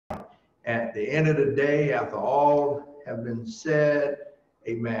at the end of the day, after all have been said,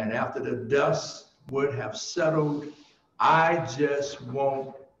 amen, after the dust would have settled, I just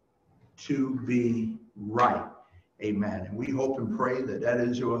want to be right. Amen. And we hope and pray that that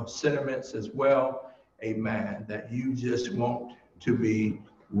is your sentiments as well. Amen. That you just want to be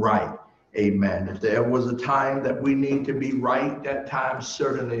right. Amen. If there was a time that we need to be right, that time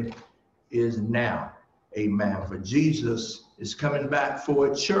certainly is now. Amen. For Jesus is coming back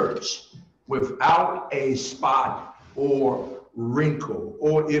for a church without a spot or wrinkle,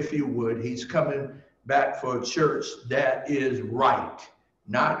 or if you would, he's coming back for a church that is right,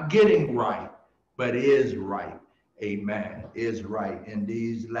 not getting right, but is right. Amen. Is right in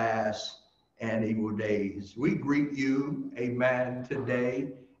these last and evil days. We greet you, amen, today,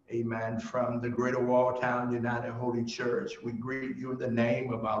 amen, from the Greater Waltown United Holy Church. We greet you in the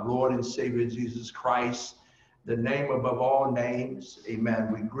name of our Lord and Savior Jesus Christ, the name above all names,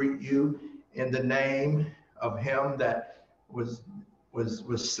 amen. We greet you in the name of him that was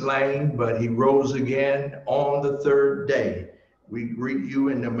slain, but he rose again on the third day. We greet you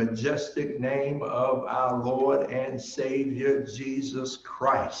in the majestic name of our Lord and Savior Jesus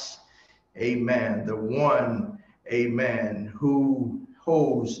Christ. Amen. The one, amen, who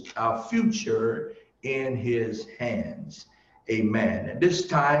holds our future in his hands. Amen. At this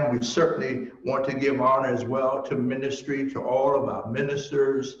time, we certainly want to give honor as well to ministry, to all of our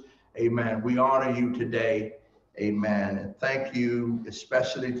ministers. Amen. We honor you today. Amen. And thank you,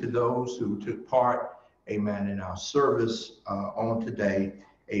 especially to those who took part, amen, in our service on today.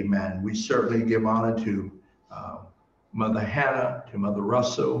 Amen. We certainly give honor to Mother Hannah, to Mother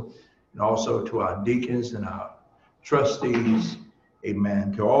Russell, and also to our deacons and our trustees.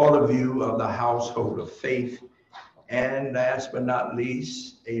 Amen. To all of you of the household of faith. And last but not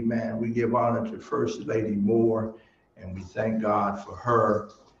least, amen, we give honor to First Lady Moore, and we thank God for her.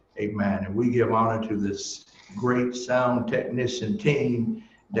 Amen. And we give honor to this great sound technician team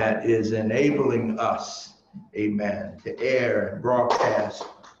that is enabling us, amen, to air and broadcast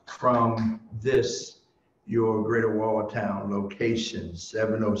from this, your Greater Waltown location,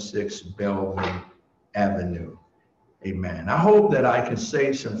 706 Bellevue Avenue. Amen. I hope that I can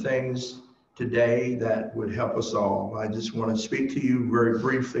say some things today that would help us all. I just want to speak to you very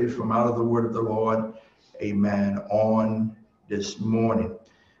briefly from out of the word of the Lord, amen, on this morning.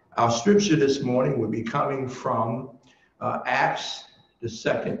 Our scripture this morning will be coming from Acts, the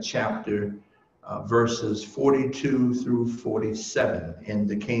 2nd chapter, verses 42 through 47 in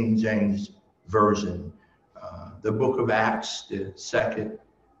the King James Version. The book of Acts, the 2nd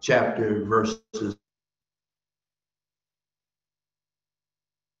chapter, verses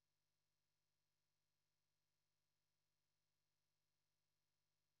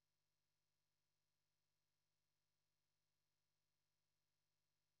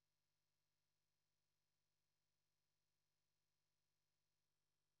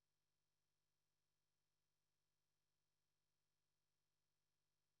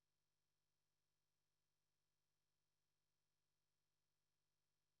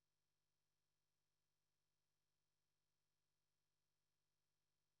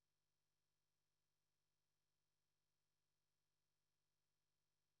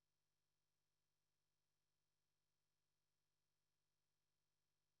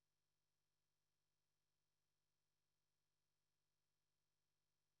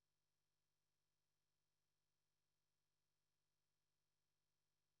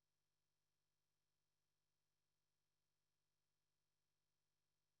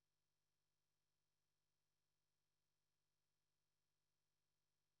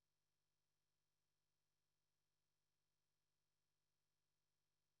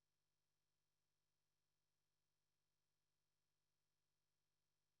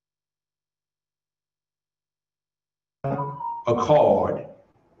accord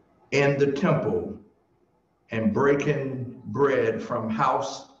in the temple, and breaking bread from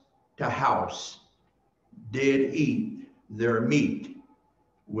house to house, did eat their meat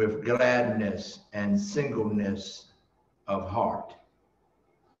with gladness and singleness of heart.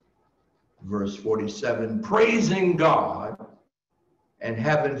 Verse 47, praising God and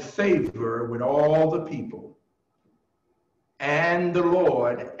having favor with all the people. And the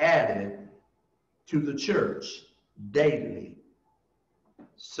Lord added to the church daily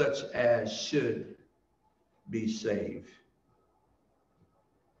such as should be saved.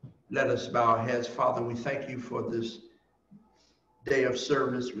 Let us bow our heads. Father, we thank you for this day of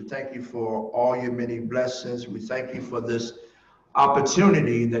service. We thank you for all your many blessings. We thank you for this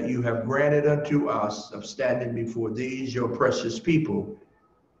opportunity that you have granted unto us of standing before these, your precious people,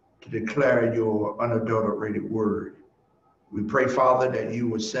 to declare your unadulterated word. We pray, Father, that you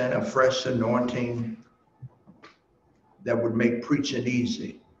would send a fresh anointing that would make preaching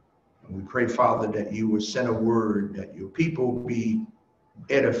easy. And we pray, Father, that you would send a word, that your people be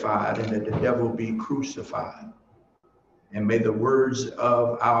edified and that the devil be crucified. And may the words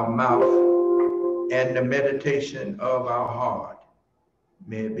of our mouth and the meditation of our heart,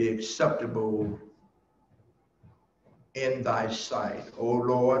 may it be acceptable in thy sight, O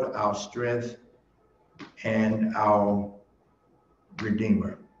Lord, our strength and our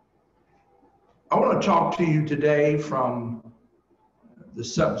Redeemer. I want to talk to you today from the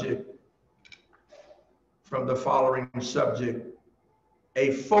following subject,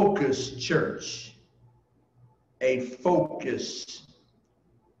 a focused church. A focused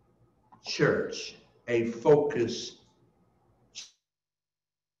church. A focused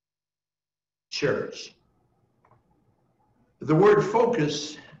church. The word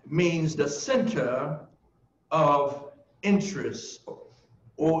focus means the center of interest,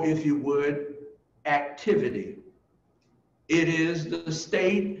 or if you would, activity. It is the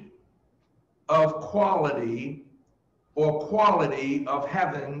state of quality or quality of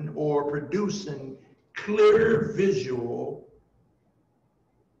having or producing clear visual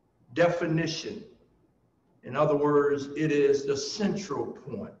definition. In other words, it is the central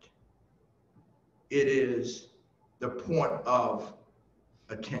point. It is the point of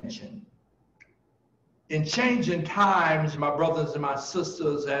attention. In changing times, my brothers and my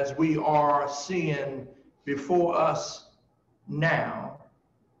sisters, as we are seeing before us now,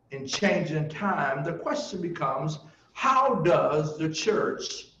 in changing time, the question becomes, how does the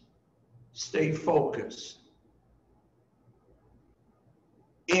church stay focused?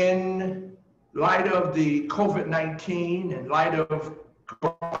 In light of the COVID-19, in light of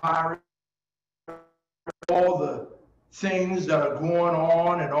coronavirus, all the things that are going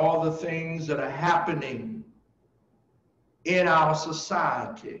on and all the things that are happening in our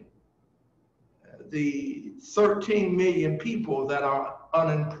society, the 13 million people that are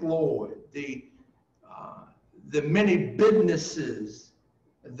unemployed, the many businesses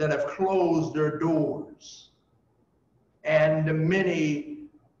that have closed their doors, and the many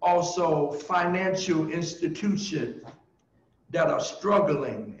also financial institutions that are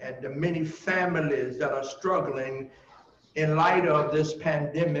struggling, and the many families that are struggling in light of this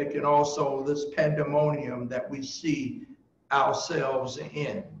pandemic and also this pandemonium that we see ourselves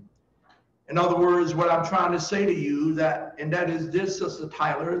in. In other words, what I'm trying to say to you, that is this, Sister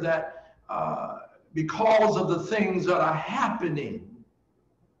Tyler, that because of the things that are happening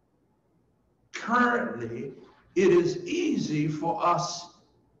currently, it is easy for us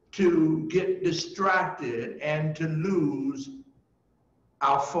to get distracted and to lose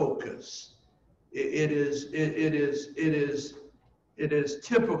our focus. It is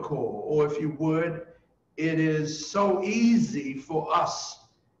typical, or if you would, it is so easy for us,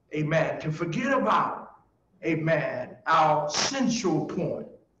 amen, to forget about, amen, our central point,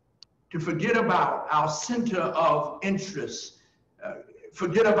 to forget about our center of interest,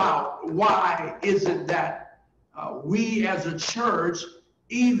 forget about why is it that we as a church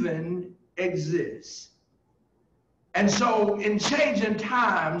even exist. And so in changing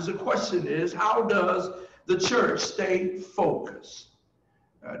times, the question is, how does the church stay focused?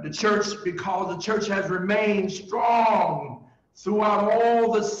 The church, because the church has remained strong throughout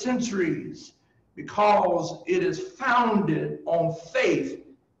all the centuries, because it is founded on faith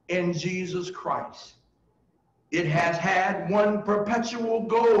in Jesus Christ. It has had one perpetual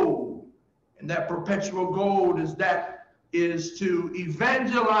goal, and that perpetual goal is to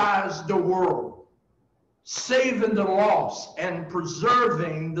evangelize the world, saving the lost and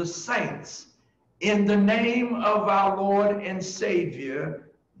preserving the saints in the name of our Lord and Savior,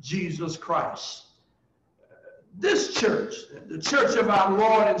 Jesus Christ. This church, the church of our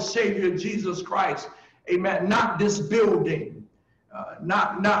Lord and Savior, Jesus Christ, amen, not this building,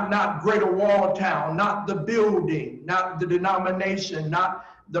 not Greater Waltown, not the building, not the denomination, not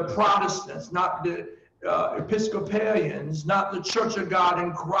the Protestants, not the Episcopalians, not the Church of God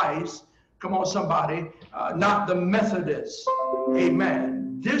in Christ, come on somebody, not the Methodists,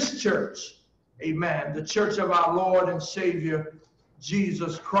 amen. This church, amen, the church of our Lord and Savior,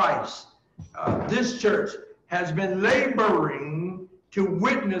 Jesus Christ. This church has been laboring to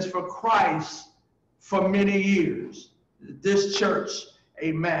witness for Christ for many years. This church,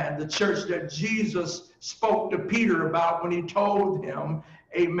 amen, the church that Jesus spoke to Peter about when he told him,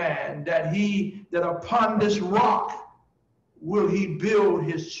 amen, that upon this rock will he build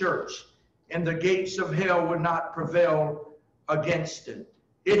his church, and the gates of hell will not prevail against it.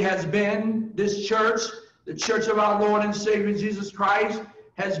 It has been, this church, the church of our Lord and Savior Jesus Christ,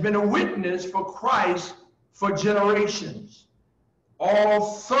 has been a witness for Christ for generations.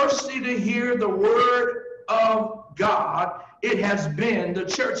 All thirsty to hear the word of God, the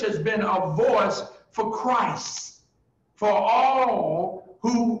church has been a voice for Christ, for all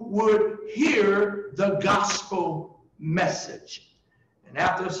who would hear the gospel message. And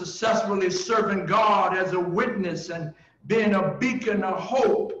after successfully serving God as a witness and being a beacon of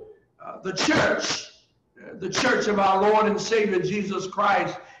hope, the church of our Lord and Savior Jesus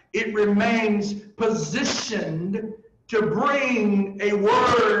Christ, it remains positioned to bring a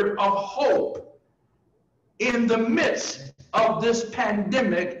word of hope in the midst of this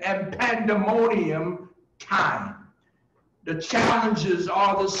pandemic and pandemonium time. The challenges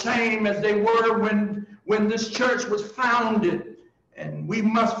are the same as they were when this church was founded, and we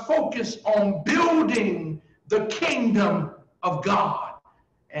must focus on building the kingdom of God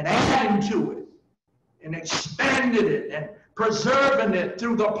and adding to it and expanding it and preserving it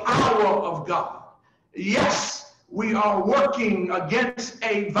through the power of God. Yes, we are working against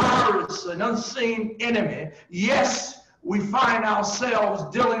a virus, an unseen enemy. Yes, we find ourselves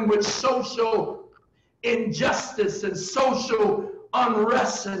dealing with social injustice and social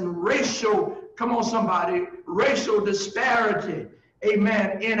unrest and racial disparity,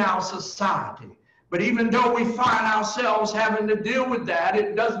 amen, in our society. But even though we find ourselves having to deal with that,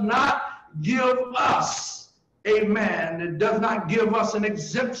 it does not give us, amen, it does not give us an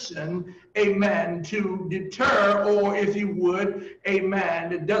exemption, amen, to deter, or if you would,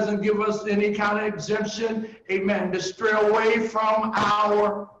 amen, it doesn't give us any kind of exemption, amen, to stray away from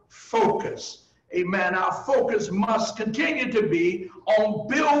our focus. Amen. Our focus must continue to be on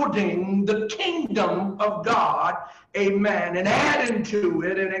building the kingdom of God, amen, and adding to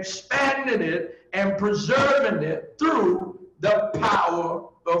it and expanding it and preserving it through the power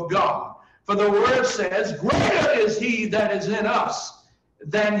of God. For the word says, greater is he that is in us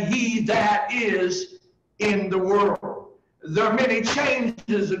than he that is in the world. There are many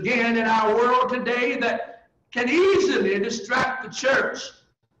changes again in our world today that can easily distract the church.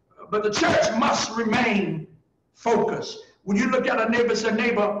 But the church must remain focused. When you look at a neighbor, say,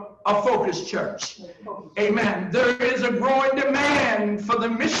 neighbor, a focused church. Amen. There is a growing demand for the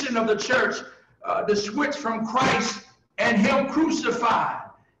mission of the church to switch from Christ and him crucified.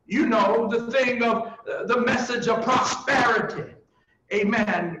 You know, the thing of the message of prosperity.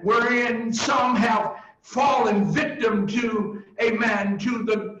 Amen. Wherein some have fallen victim to, amen, to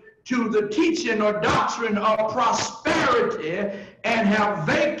the teaching or doctrine of prosperity and have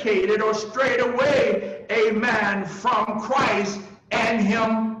vacated or strayed away, amen, from Christ and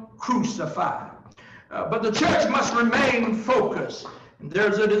him crucified. But the church must remain focused.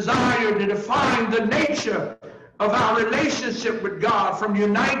 There's a desire to define the nature of our relationship with God, from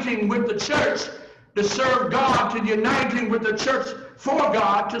uniting with the church to serve God to uniting with the church for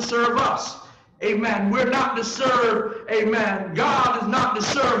God to serve us. Amen. We're not to serve, amen. God is not to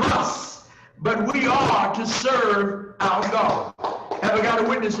serve us, but we are to serve our God. Have I got a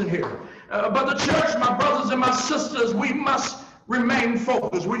witness in here? But the church, my brothers and my sisters, we must remain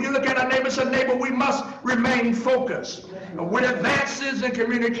focused. When you look at our neighbor, say, neighbor, we must remain focused. With advances in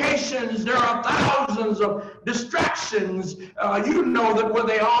communications, there are thousands of distractions. You know that where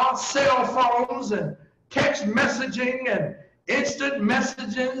they are, cell phones and text messaging and instant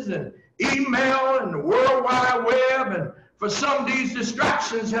messages and email and the World Wide Web. And for some, these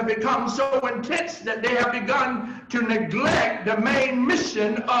distractions have become so intense that they have begun to neglect the main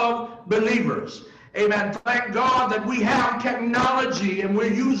mission of believers. Amen. Thank God that we have technology and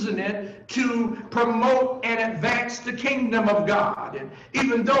we're using it to promote and advance the kingdom of God. And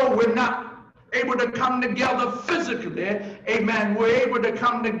even though we're not able to come together physically, amen, we're able to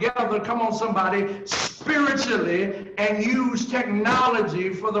come together, come on somebody, spiritually, and use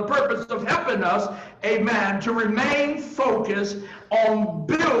technology for the purpose of helping us, amen, to remain focused on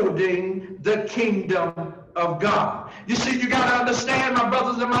building the kingdom of God. You see, you got to understand, my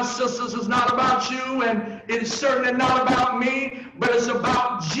brothers and my sisters, it's not about you, and it's certainly not about me, but it's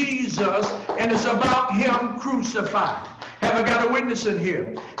about Jesus, and it's about him crucified. Have I got a witness in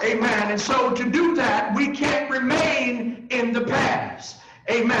here? Amen. And so to do that, we can't remain in the past.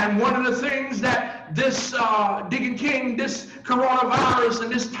 Amen. One of the things that this Deacon King, this coronavirus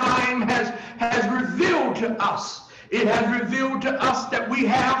and this time has revealed to us, it has revealed to us that we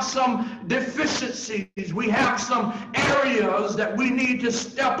have some deficiencies. We have some areas that we need to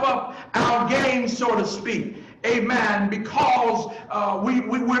step up our game, so to speak. amen, because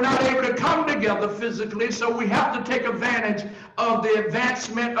we're not able to come together physically, so we have to take advantage of the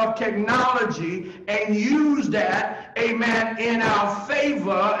advancement of technology and use that, amen, in our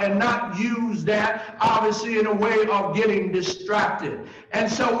favor, and not use that, obviously, in a way of getting distracted.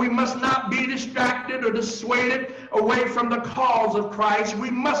 And so we must not be distracted or dissuaded away from the cause of Christ.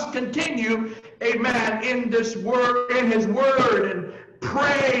 We must continue, amen, in this word, in his word, and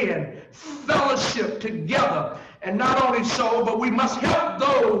pray and fellowship together. And not only so, but we must help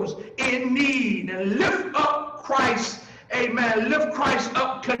those in need and lift up Christ, amen, lift Christ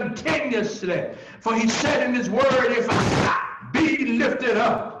up continuously. For he said in his word, if I be lifted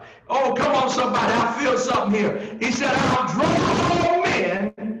up, oh, come on, somebody, I feel something here. He said, I'll draw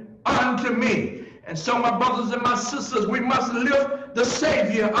men unto me. And so, my brothers and my sisters, we must lift the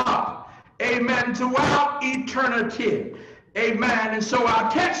Savior up, amen, throughout eternity. Amen. And so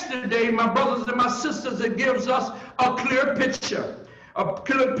our text today, my brothers and my sisters, it gives us a clear picture of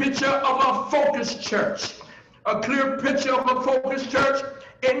a focused church, a clear picture of a focused church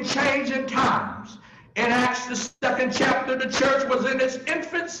in changing times. In Acts, the 2nd chapter, the church was in its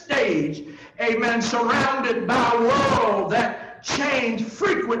infant stage, amen, surrounded by a world that changed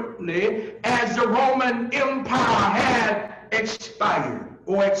frequently as the Roman Empire had expired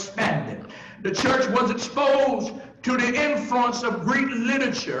or expanded. The church was exposed to the influence of Greek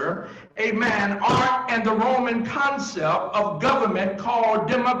literature, amen, art, and the Roman concept of government called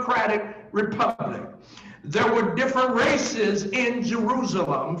democratic republic. There were different races in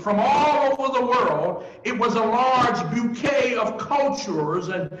Jerusalem from all over the world. It was a large bouquet of cultures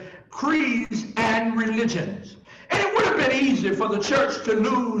and creeds and religions. And it would have been easy for the church to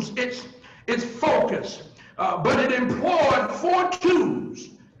lose its focus, but it employed four tools.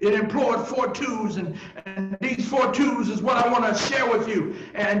 It employed four tools, and these four tools is what I want to share with you.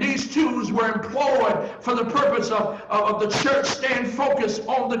 And these tools were employed for the purpose of the church staying focused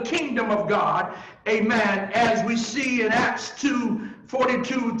on the kingdom of God, amen, as we see in Acts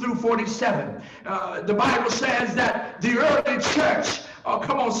 2:42 through 47. The Bible says that the early church, oh,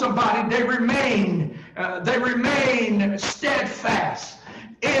 come on somebody, they remain steadfast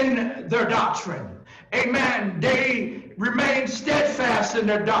in their doctrine. Amen. They remain steadfast in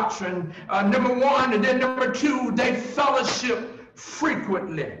their doctrine, number one. And then number two, they fellowship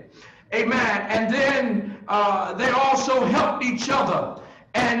frequently. Amen. And then they also helped each other.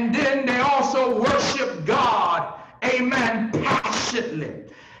 And then they also worship God, amen, passionately.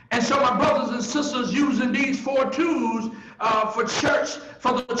 And so my brothers and sisters, using these four tools for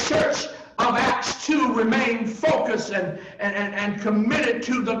the church of Acts 2 remain focused and committed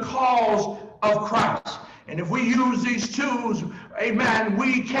to the cause of Christ. And if we use these tools, amen,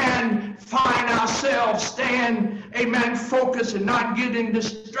 we can find ourselves staying, amen, focused and not getting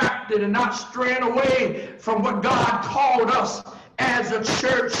distracted and not straying away from what God called us as a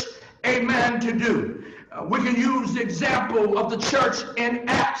church, amen, to do. We can use the example of the church in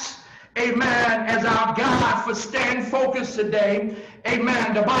Acts, amen, as our guide for staying focused today.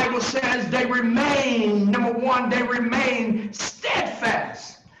 Amen. The Bible says they remain, number one, they remain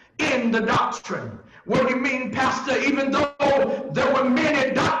steadfast in the doctrine. What do you mean, Pastor? Even though there were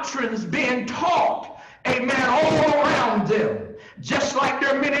many doctrines being taught, amen, all around them, just like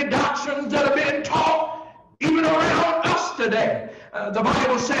there are many doctrines that are being taught even around us today. The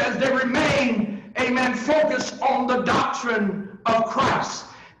Bible says they remain, amen, focused on the doctrine of Christ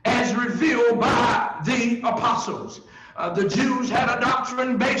as revealed by the apostles. The Jews had a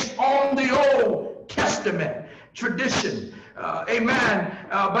doctrine based on the Old Testament tradition, amen,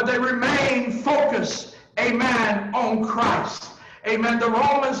 but they remained focused, amen, on Christ. Amen. The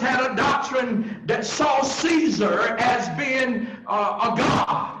Romans had a doctrine that saw Caesar as being a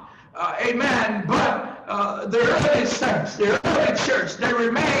god, amen, but the early saints, the early church, they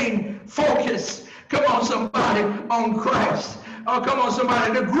remained focused, come on somebody, on Christ. Oh, come on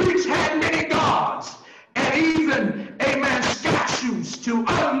somebody. The Greeks had many gods, and even, amen, statues to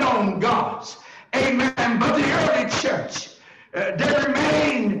unknown gods. Amen. But the early church, they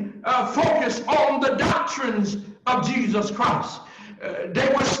remained focused on the doctrines of Jesus Christ. They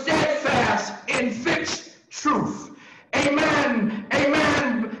were steadfast in fixed truth. Amen.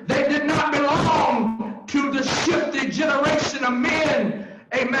 Amen. They did not belong to the shifty generation of men,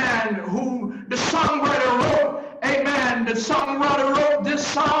 amen, who the songwriter wrote. Amen. The songwriter wrote this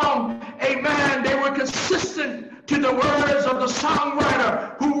song. Amen. They were consistent to the words of the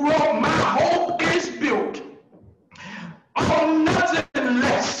songwriter who wrote, "My hope is built on nothing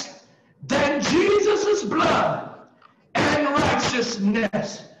less than Jesus' blood and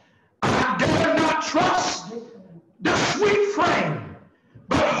righteousness. I dare not trust the sweet frame,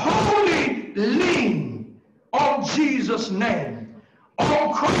 but wholly lean on Jesus' name,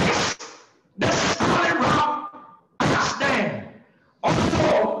 on Christ, the solid rock I stand.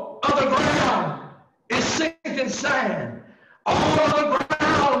 All other ground is sinking sand. All other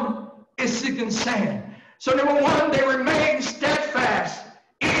ground is sinking sand. So number one, they remained steadfast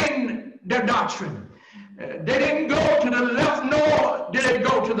in their doctrine. They didn't go to the left, nor did they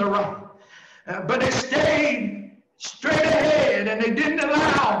go to the right. But they stayed straight ahead, and they didn't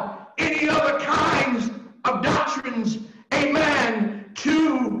allow any other kinds of doctrines, amen,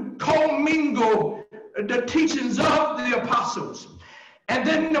 to commingle the teachings of the apostles. And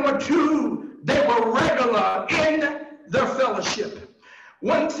then number two, they were regular in their fellowship.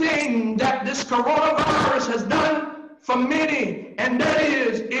 One thing that this coronavirus has done for many, and that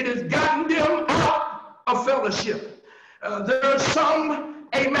is it has gotten them out of fellowship. There are some,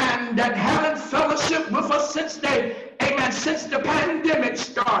 amen, that haven't fellowship with us since since the pandemic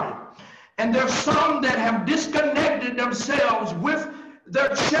started. And there's some that have disconnected themselves with their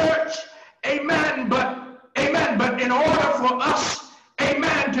church, amen, but in order for us,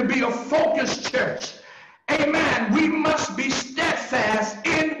 amen, to be a focused church, amen, we must be steadfast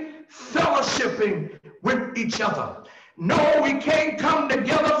in fellowshipping with each other. No, we can't come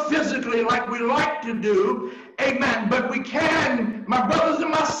together physically like we like to do, amen, but we can, my brothers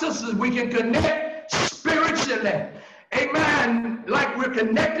and my sisters, we can connect spiritually, amen, like we're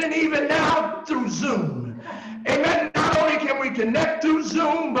connecting even now through Zoom. Amen. Not only can we connect through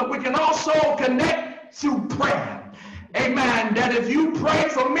Zoom, but we can also connect through prayer. Amen. That if you pray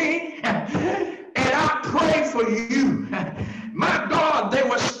for me and I pray for you, my God, they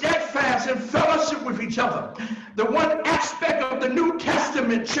were steadfast in fellowship with each other. The one aspect of the New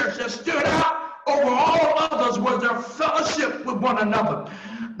Testament church that stood out over all others was their fellowship with one another.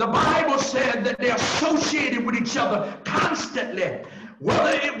 The Bible said that they associated with each other constantly,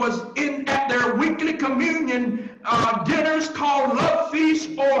 whether it was at their weekly communion dinners called love feasts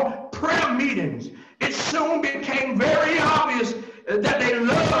or prayer meetings. It soon became very obvious that they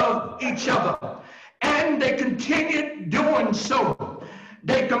loved each other, and they continued doing so.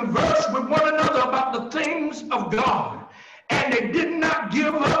 They conversed with one another about the things of God, and they did not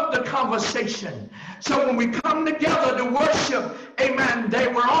give up the conversation. So when we come together to worship, amen, they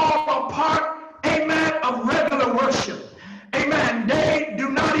were all a part, amen, of regular worship. Amen. They do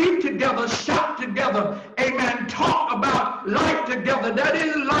not eat together, shop together, amen, talk about life together. That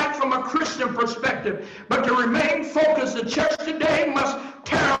is life from a Christian perspective. But to remain focused, the church today must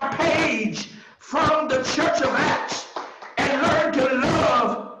tear a page from the church of Acts and learn to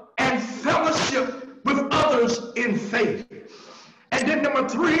love and fellowship with others in faith. And then number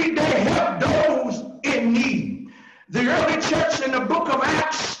three, they help those in need. The early church in the book of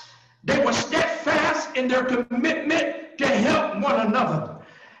Acts, they were steadfast in their commitment to help one another.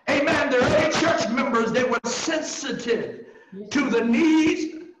 Amen. The early church members, they were sensitive to the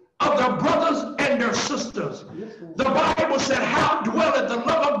needs of their brothers and their sisters. The Bible said, how dwelleth the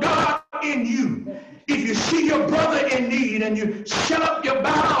love of God in you, if you see your brother in need and you shut up your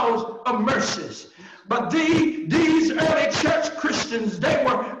bowels of mercies. But these early church Christians, they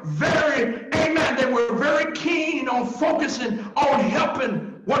were very, amen, they were very keen on focusing on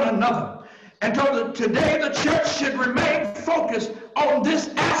helping one another. And so today the church should remain focused on this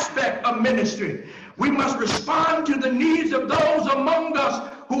aspect of ministry. We must respond to the needs of those among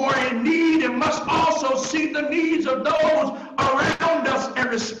us who are in need, and must also see the needs of those around us and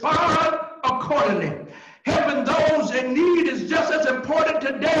respond accordingly. Helping those in need is just as important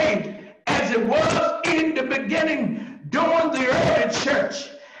today as it was in the beginning during the early church.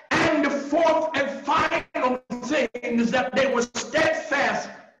 And the fourth and final thing is that they were steadfast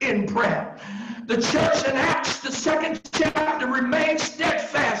in prayer. The church in Acts, the 2nd chapter, remained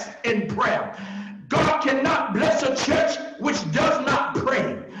steadfast in prayer. God cannot bless a church which does not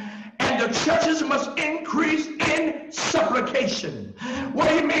pray. And the churches must increase in supplication. What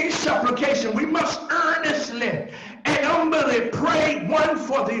do you mean supplication? We must earnestly and humbly pray one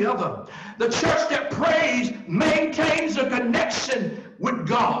for the other. The church that prays maintains a connection with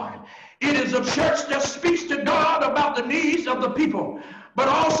God. It is a church that speaks to God about the needs of the people, but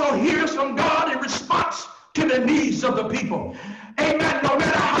also hears from God in response to the needs of the people. Amen. No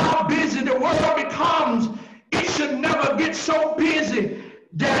matter how busy the world becomes, it should never get so busy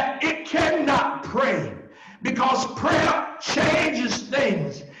that it cannot pray, because prayer changes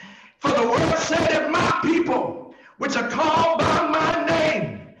things. For the word said, if my people, which are called by my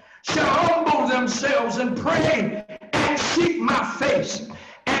name, shall humble themselves and pray and seek my face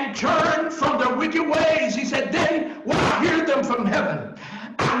and turn from their wicked ways, he said, then will I hear them from heaven.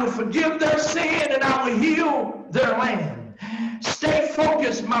 I will forgive their sin and I will heal their land. Stay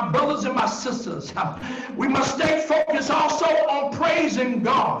focused, my brothers and my sisters. We must stay focused also on praising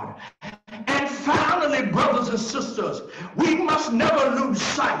God. And finally, brothers and sisters, we must never lose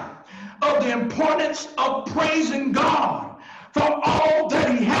sight of the importance of praising God for all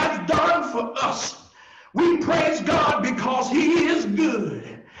that he has done for us. We praise God because he is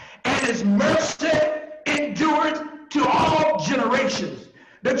good and his mercy endures to all generations.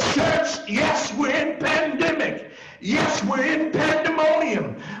 The church, yes, we're in pandemic. Yes, we're in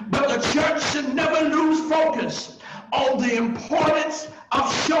pandemonium. But the church should never lose focus on the importance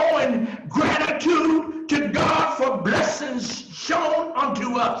of showing gratitude to God for blessings shown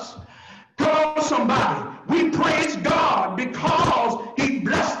unto us. Come on, somebody. We praise God because he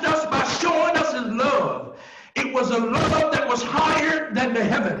blessed us by showing us his love. It was a love that was higher than the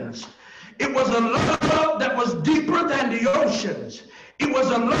heavens. It was a love that was deeper than the oceans. It was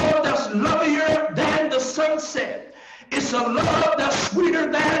a love that's lovelier than the sunset. It's a love that's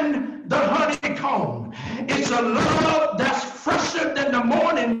sweeter than the honeycomb. It's a love that's fresher than the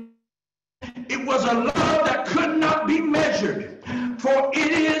morning. It was a love that could not be measured, for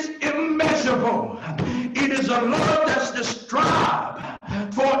it is immeasurable. It is a love that's described,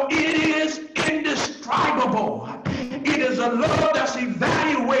 for it is indescribable. It is a love that's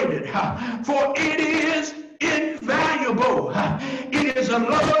evaluated, for it is invaluable. It is a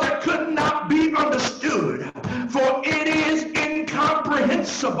love that could not be understood, for it is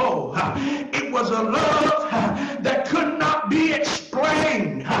incomprehensible. It was a love that could not be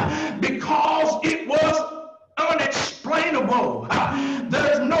explained because it was unexplainable.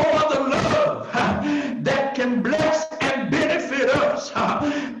 There's no other love that can bless and benefit us,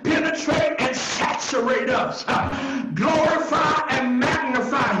 penetrate and saturate us, glorify and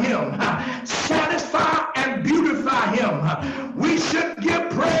magnify him, satisfy and beautify him. We should give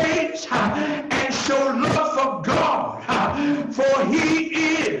praise and show love for God, for he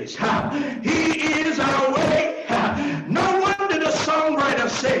is our way. No wonder the songwriter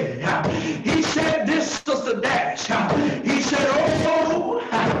said, he said this, Sister Dash, he said, oh,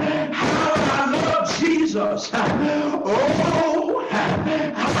 how I love Jesus. Oh,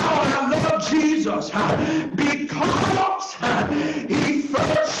 how I love Jesus, because he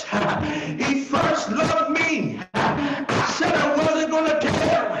first loved me. I said I wasn't going to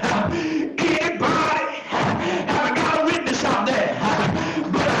tell anybody. Have I got a witness out there?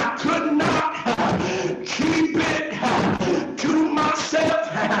 But I could not keep it to myself.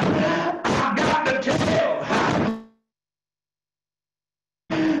 I got to tell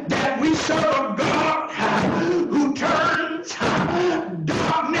that we serve a God who turns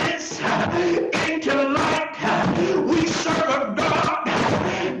darkness into light. We serve a God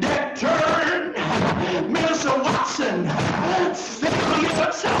that turned Minister Watson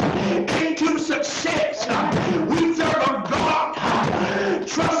failures into success. We serve a God,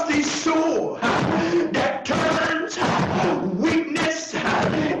 trusty soul, that turns weakness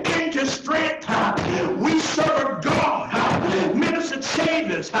into strength. We serve a God, Minister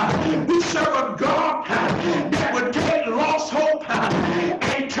Chambers, we serve a God that would take lost hope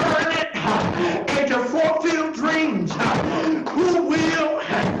and turn it into fulfilled dreams. Who will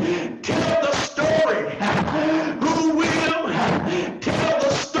tell the story? Who will tell the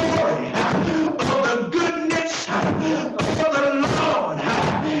story of the goodness of the Lord?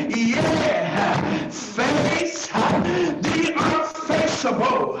 Yeah, face the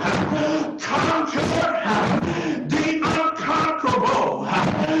unfaceable, conquer the unconquerable,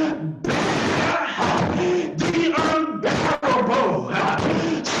 bear the unbearable,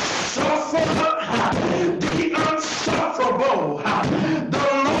 suffer the unsufferable. The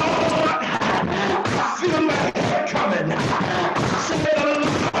Lord, I feel my head coming. I said the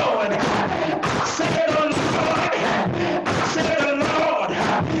Lord, I said the Lord, I said the Lord,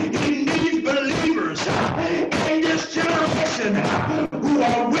 he needs believers in this generation who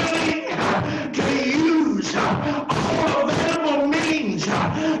are willing to use all available means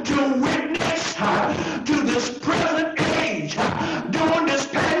to witness to this present age during this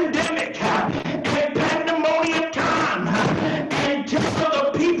pandemic and pandemonium time, and tell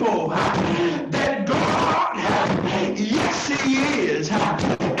the people that God, yes he is,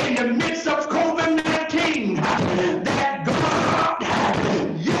 in the midst of COVID-19, that God,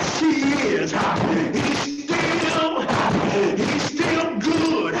 yes he is, he's still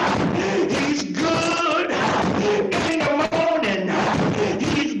good. He's good in the morning.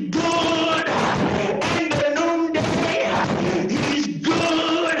 He's good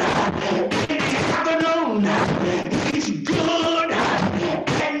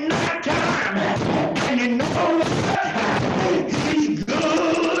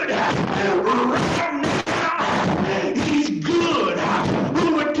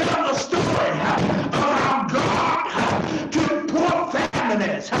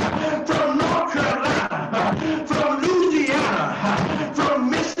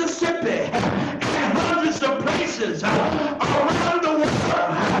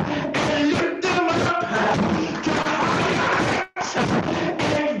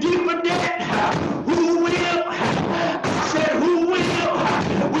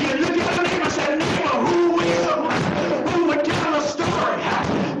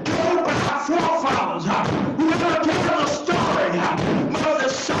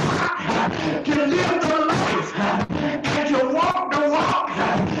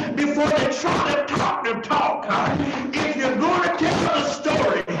before they try to talk the talk. If you're going to tell the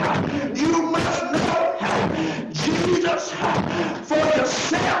story, you must know Jesus for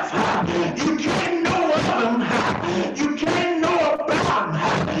yourself. You can't know of him. You can't know about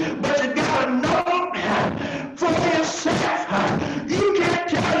him. But you got to know him for yourself. You can't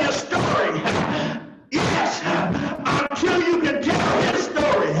tell your story. Yes, until you can tell his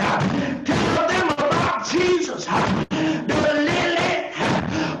story. Tell them about Jesus. The lily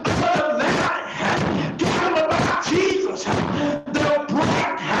of the valley. Tell them about Jesus. The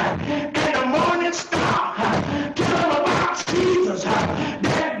bright and the morning star. Tell them about Jesus.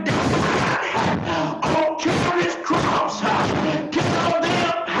 That died on Calvary's cross. Tell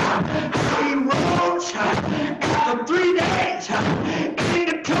them how he rose after 3 days in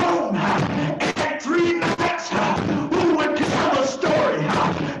the tomb. And 3 nights. Who would tell the story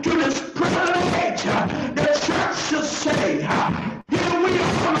to this present age? The church should say, here we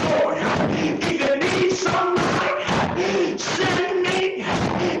are, Lord. If you need somebody, send me.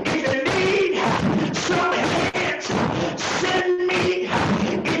 If you need some hands, send me.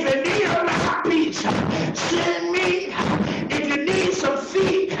 If you need a mouthpiece, send me. If you need some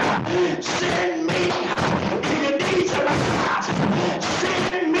feet, send me. If you need some eyes,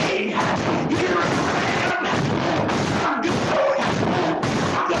 send me. Here I am. I'm going.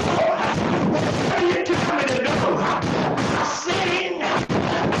 Where you tell me to go? I sing. I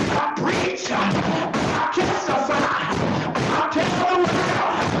preach. I testify. I tell the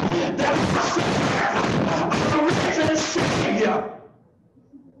world that I serve a risen Savior.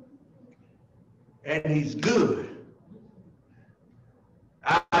 And he's good.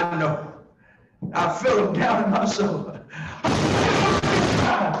 I know. I feel him down in my soul.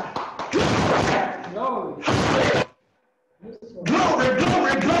 Glory,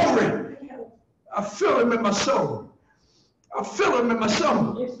 glory, glory. I feel him in my soul. I feel him in my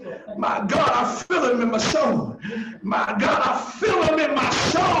soul. My God, I feel him in my soul. My God, I feel him in my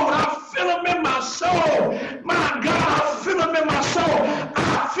soul. I feel him in my soul. My God, I feel him in my soul.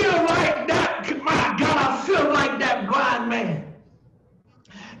 I feel like that. My God, I feel like that blind man.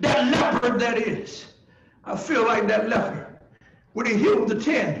 That leper that is. I feel like that leper. When he healed the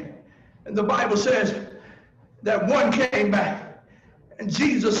 10, and the Bible says that one came back. And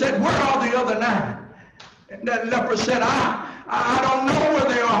Jesus said, where are the other 9? And that leper said, I don't know where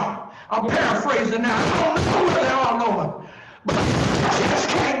they are. I'm paraphrasing now. I don't know where they are, Lord. But I just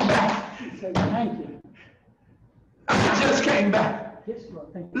came back. Thank you. I just came back. Yes,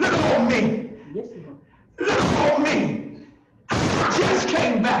 Lord. Thank you. Look on me. Yes, Lord. Look on me. I just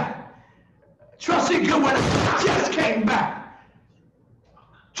came back. Trustee Goodwin, I just came back.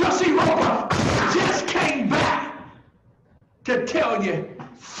 Trustee Roper, I just came back to tell you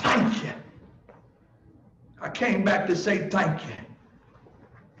thank you. I came back to say thank you.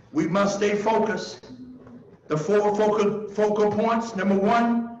 We must stay focused. The 4 focal points. Number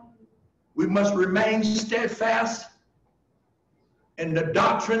 1, we must remain steadfast in the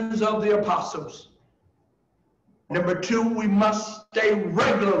doctrines of the apostles. Number 2, we must stay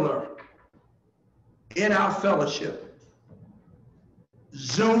regular in our fellowship.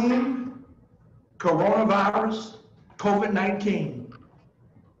 Zoom, coronavirus, COVID-19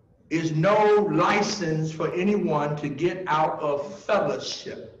 is no license for anyone to get out of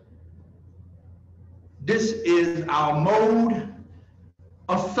fellowship. This is our mode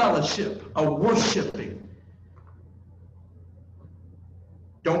of fellowship, of worshiping.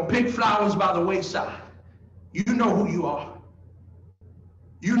 Don't pick flowers by the wayside. You know who you are.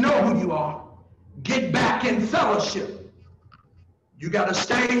 You know who you are. Get back in fellowship. You gotta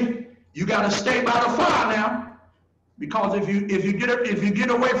stay by the fire now. Because if you get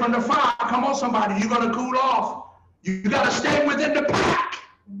away from the fire, come on somebody, you're gonna cool off. You gotta stay within the pack.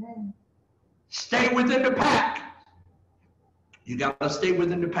 Amen. Stay within the pack. You gotta stay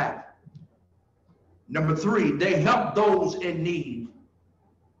within the pack. Number 3, they help those in need.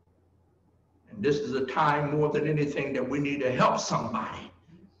 And this is a time more than anything that we need to help somebody.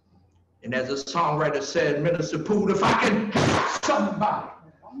 And as a songwriter said, Minister Poole, if I can help somebody,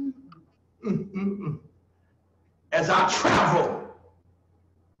 as I travel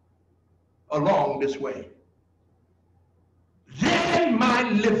along this way, then my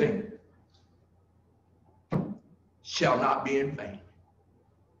living shall not be in vain.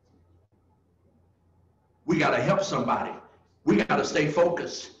 We got to help somebody. We got to stay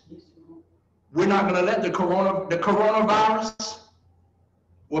focused. We're not going to let the coronavirus.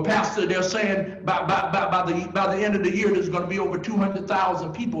 Well, Pastor, they're saying by the end of the year, there's going to be over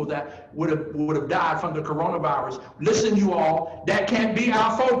 200,000 people that would have died from the coronavirus. Listen, you all, that can't be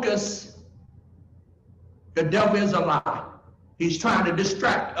our focus. The devil is a lie. He's trying to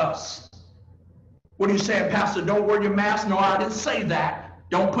distract us. What are you saying, Pastor? Don't wear your mask? No, I didn't say that.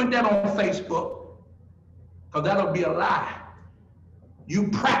 Don't put that on Facebook, because that'll be a lie. You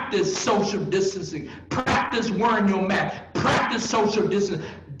practice social distancing. Practice wearing your mask. Practice social distancing.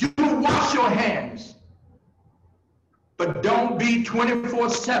 Do wash your hands. But don't be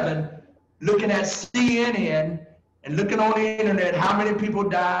 24/7 looking at CNN and looking on the internet how many people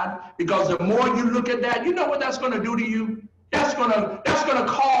died. Because the more you look at that, you know what that's going to do to you? That's gonna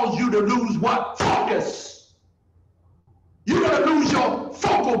cause you to lose what? Focus. You're gonna lose your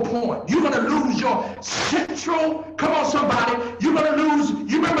focal point. You're gonna lose your central, come on somebody, you're gonna lose,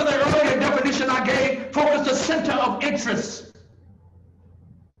 you remember the earlier definition I gave? Focus, the center of interest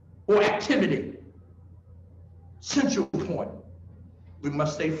or activity. Central point. We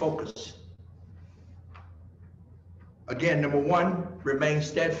must stay focused. Again, number one, remain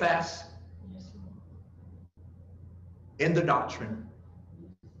steadfast in the doctrine.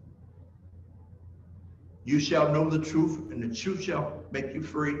 You shall know the truth, and the truth shall make you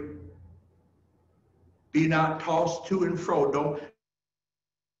free. Be not tossed to and fro. Don't.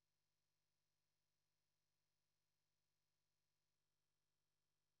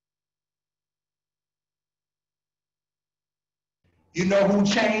 You know who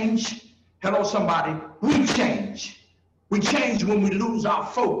changed? Hello, somebody. We change. We change when we lose our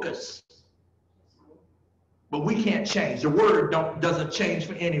focus. But we can't change. The word doesn't change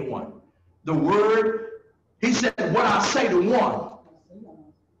for anyone. The word, he said, what I say to one,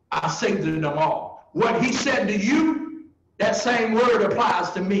 I say to them all. What he said to you, that same word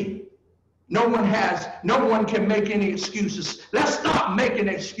applies to me. No one can make any excuses. Let's stop making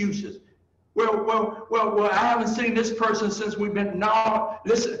excuses. Well, I haven't seen this person since we've been. No,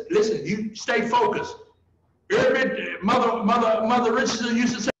 listen, you stay focused. Every Mother Richardson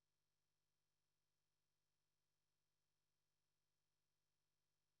used to say,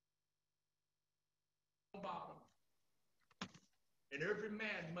 and every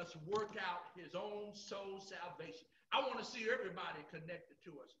man must work out his own soul salvation. I want to see everybody connected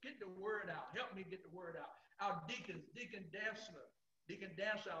to us. Get the word out. Help me get the word out. Our deacons, Deacon Dancer,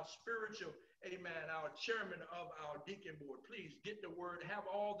 our spiritual, amen, our chairman of our deacon board. Please get the word. Have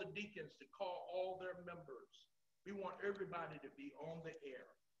all the deacons to call all their members. We want everybody to be on the air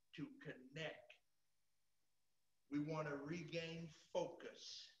to connect. We want to regain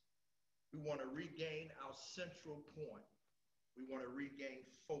focus. We want to regain our central point. We want to regain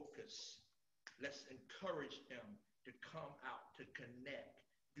focus. Let's encourage them to come out, to connect,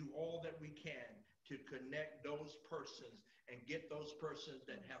 do all that we can to connect those persons and get those persons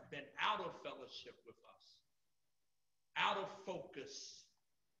that have been out of fellowship with us, out of focus,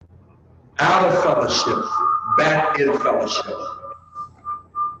 out of fellowship, back in fellowship.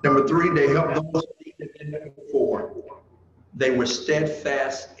 Number three, they helped those. Number four, they were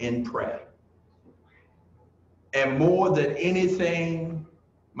steadfast in prayer. And more than anything,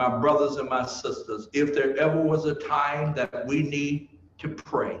 my brothers and my sisters, if there ever was a time that we need to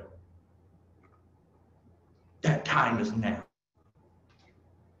pray, that time is now.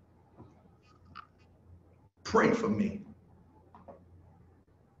 Pray for me.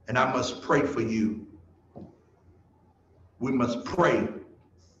 And I must pray for you. We must pray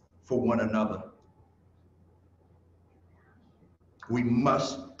for one another. We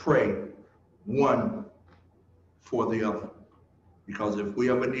must pray one for the other. Because if we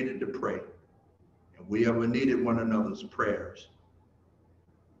ever needed to pray, and we ever needed one another's prayers,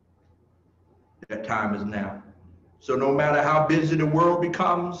 that time is now. So no matter how busy the world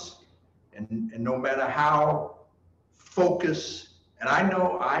becomes, and no matter how focused, and I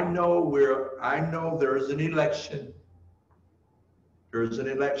know there is an election. There is an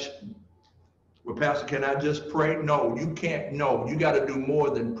election. Well, Pastor, can I just pray? No, you can't. No, you got to do more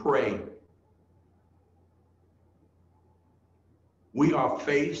than pray. We are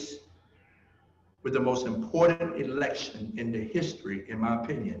faced with the most important election in the history, in my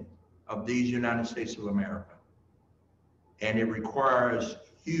opinion, of these United States of America. And it requires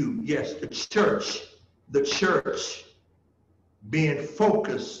you, yes, the church being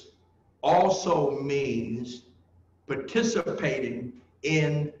focused also means participating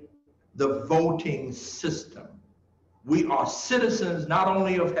in the voting system. We are citizens not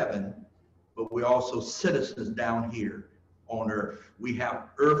only of heaven, but we're also citizens down here on earth. We have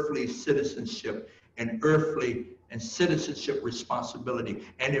earthly citizenship and citizenship responsibility.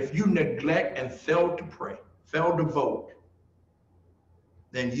 And if you neglect and fail to pray, fail to vote,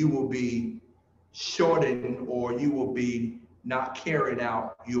 then you will be shortened, or you will be not carrying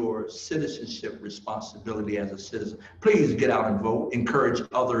out your citizenship responsibility as a citizen. Please get out and vote. Encourage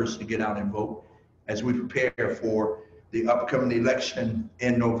others to get out and vote as we prepare for the upcoming election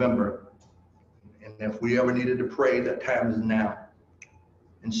in November. And if we ever needed to pray, that time is now.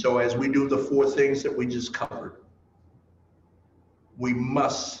 And so as we do the 4 things that we just covered, we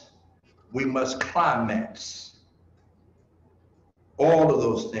must climax all of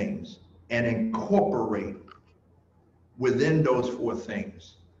those things and incorporate within those 4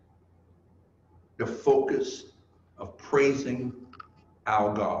 things the focus of praising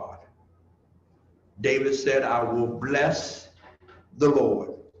our God. David said, I will bless the Lord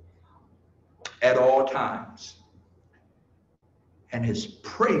at all times, and his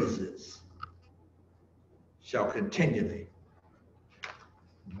praises shall continually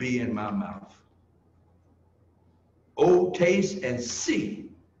be in my mouth. Oh, taste and see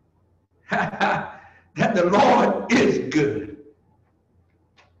that the Lord is good,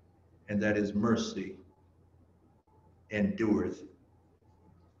 and that his mercy endureth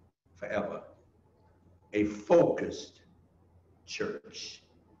forever. A focused church.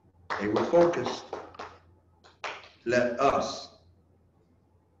 They were focused. Let us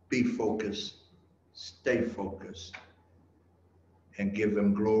be focused, stay focused, and give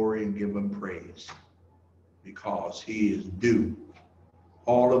him glory and give him praise, because he is due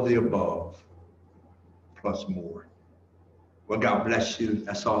all of the above plus more. Well, God bless you.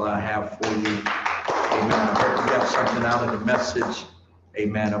 That's all I have for you. Amen. I hope you got something out of the message.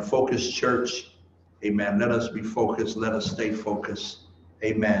 Amen. A focused church. Amen. Let us be focused. Let us stay focused.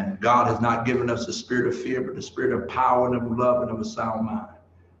 Amen. God has not given us the spirit of fear, but the spirit of power and of love and of a sound mind.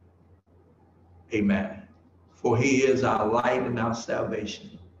 Amen. For he is our light and our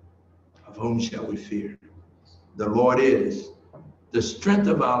salvation. Of whom shall we fear? The Lord is the strength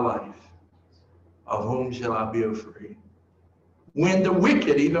of our life. Of whom shall I be afraid? When the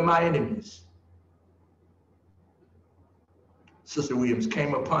wicked, even my enemies, Sister Williams,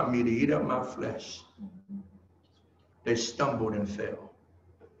 came upon me to eat up my flesh, they stumbled and fell.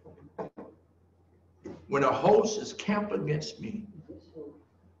 When a host is camped against me,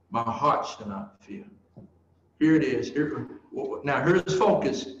 my heart shall not fear. Here it is. Now here's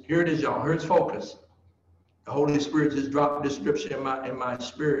focus. Here it is, y'all. Here's focus. The Holy Spirit just dropped this scripture in my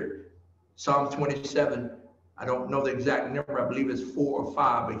spirit. Psalm 27. I don't know the exact number. I believe it's 4 or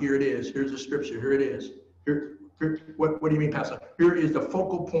 5, but here it is. Here's the scripture. Here it is. What do you mean, Pastor? Here is the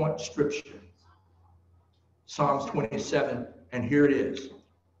focal point scripture. Psalms 27, and here it is.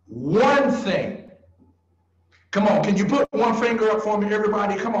 One thing. Come on, can you put one finger up for me,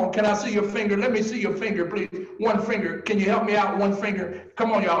 everybody? Come on, can I see your finger? Let me see your finger, please. One finger. Can you help me out? One finger.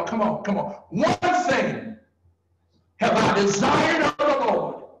 Come on, y'all. Come on, come on. One thing have I desired of the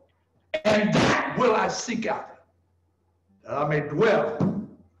Lord, and that will I seek after, that I may dwell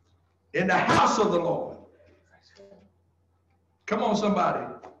in the house of the Lord. Come on, somebody.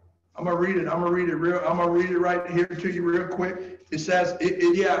 I'm gonna read it. I'm gonna read it right here to you real quick. It says,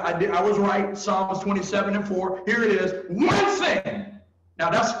 yeah, I was right. Psalms 27 and 4. Here it is. One thing. Now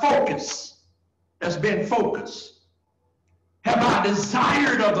that's focus. That's been focus. Have I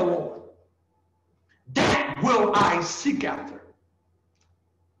desired of the Lord, that will I seek after,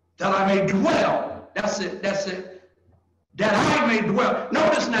 that I may dwell. That's it. That's it. That I may dwell.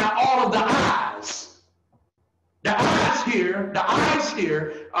 Notice now all of the eyes. The eyes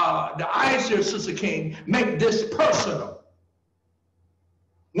here, Sister King, make this personal.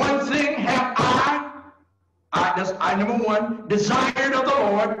 One thing have that's I number 1, desired of the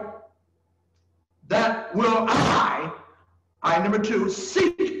Lord, that will I number 2,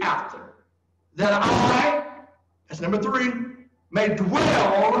 seek after, that that's number 3, may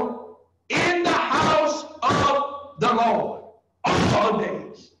dwell in the house of the Lord all the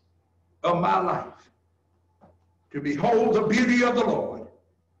days of my life, to behold the beauty of the Lord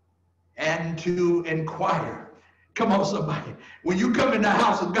and to inquire. Come on, somebody. When you come in the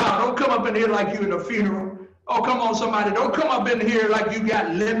house of God, don't come up in here like you're in a funeral. Oh, come on, somebody. Don't come up in here like you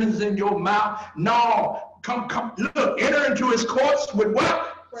got lemons in your mouth. No. Come. Look, enter into his courts with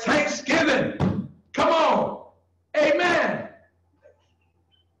what? Thanksgiving. Come on. Amen.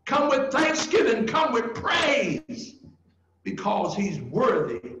 Come with thanksgiving. Come with praise. Because he's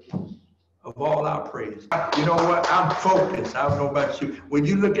worthy of all our praise. You know what? I'm focused. I don't know about you. When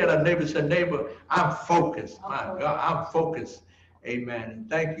you look at a neighbor, say, neighbor, I'm focused. My God, I'm focused. Amen. And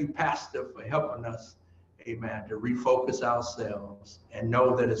thank you, Pastor, for helping us, amen, to refocus ourselves and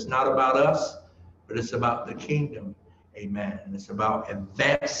know that it's not about us, but it's about the kingdom. Amen. And it's about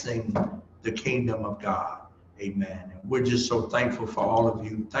advancing the kingdom of God. Amen. And we're just so thankful for all of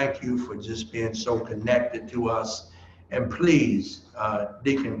you. Thank you for just being so connected to us. And please,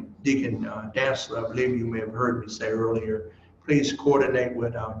 Deacon Dansler, I believe you may have heard me say earlier, please coordinate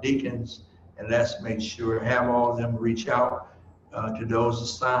with our deacons and let's make sure, have all of them reach out to those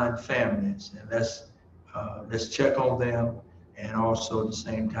assigned families, and let's check on them, and also at the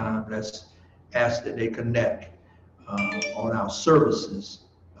same time, let's ask that they connect on our services,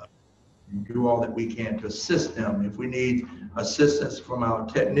 and do all that we can to assist them. If we need assistance from our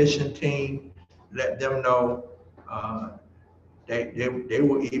technician team, let them know. They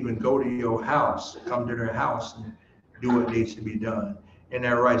will even go to your house, come to their house and do what needs to be done. Isn't that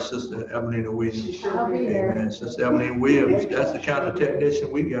right, Sister Evelina Williams? Amen. Sister Evelina Williams, that's the kind of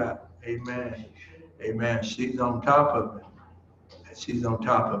technician we got. Amen. Amen. She's on top of it. She's on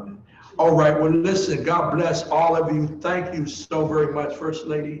top of it. All right. Well, listen, God bless all of you. Thank you so very much. First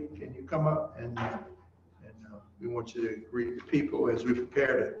Lady, can you come up? And we want you to greet the people as we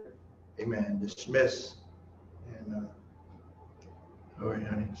prepare to, amen, dismiss. And all right,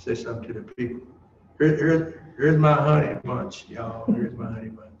 honey, say something to the people. Here's my honey bunch, y'all. Here's my honey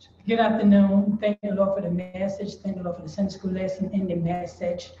bunch. Good afternoon. Thank the Lord for the message. Thank the Lord for the Sunday school lesson and the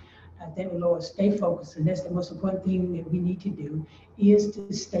message. I thank the Lord. Stay focused, and that's the most important thing that we need to do, is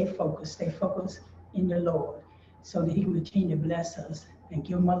to stay focused in the Lord, so that He can continue to bless us and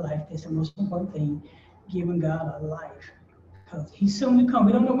give Him a life. That's the most important thing, giving God a life, because He's soon to come.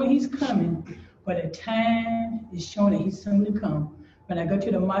 We don't know when He's coming, but the time is showing that He's soon to come. When I go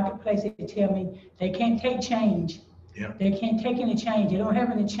to the marketplace, they tell me they can't take change. Yeah. They can't take any change. They don't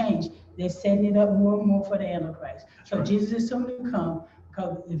have any change. They're setting it up more and more for the Antichrist. So right. Jesus is soon to come,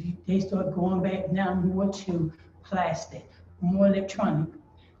 because if they start going back now more to plastic, more electronic.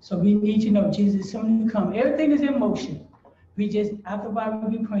 So we need to know Jesus is soon to come. Everything is in motion. We just, after a while,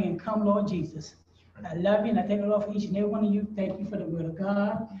 we'll be praying, come Lord Jesus. I love you, and I thank the Lord for each and every one of you. Thank you for the word of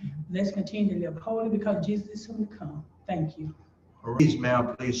God. Let's continue to live holy, because Jesus is soon to come. Thank you. Please,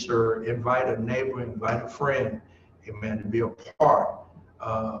 ma'am, please, sir, invite a neighbor, invite a friend, amen, to be a part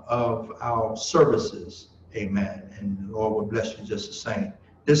of our services, amen. And the Lord will bless you just the same.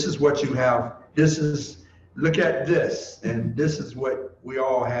 This is what you have. Look at this, and this is what we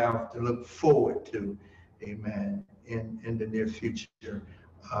all have to look forward to, amen, in the near future,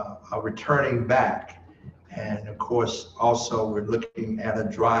 returning back. And of course, also we're looking at a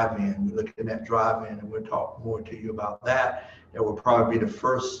drive-in. We're looking at drive-in, and we'll talk more to you about that. That will probably be the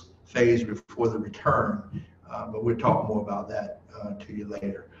first phase before the return, but we'll talk more about that to you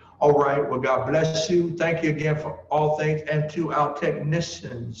later. All right, well, God bless you. Thank you again for all things, and to our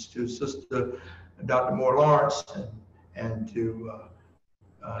technicians, to Sister Dr. Moore Lawrence, and to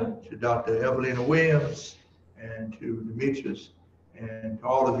Dr. Evelina Williams, and to Demetrius, and to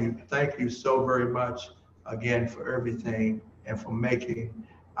all of you. Thank you so very much again for everything, and for making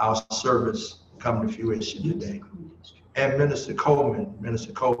our service come to fruition today. And Minister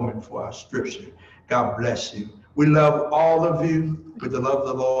Coleman for our scripture. God bless you. We love all of you with the love of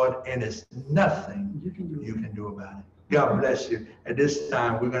the Lord, and it's nothing you can do about it. God bless you. At this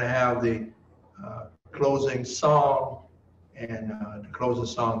time, we're going to have the closing song, and the closing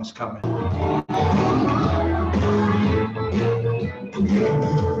song is coming.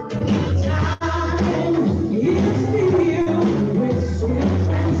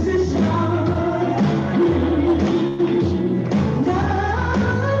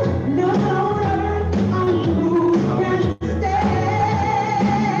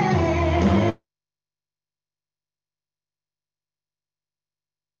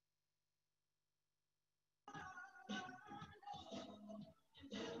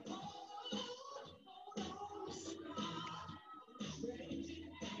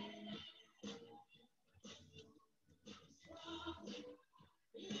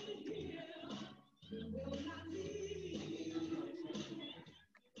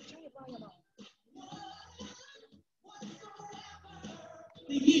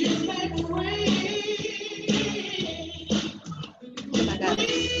 The years may bring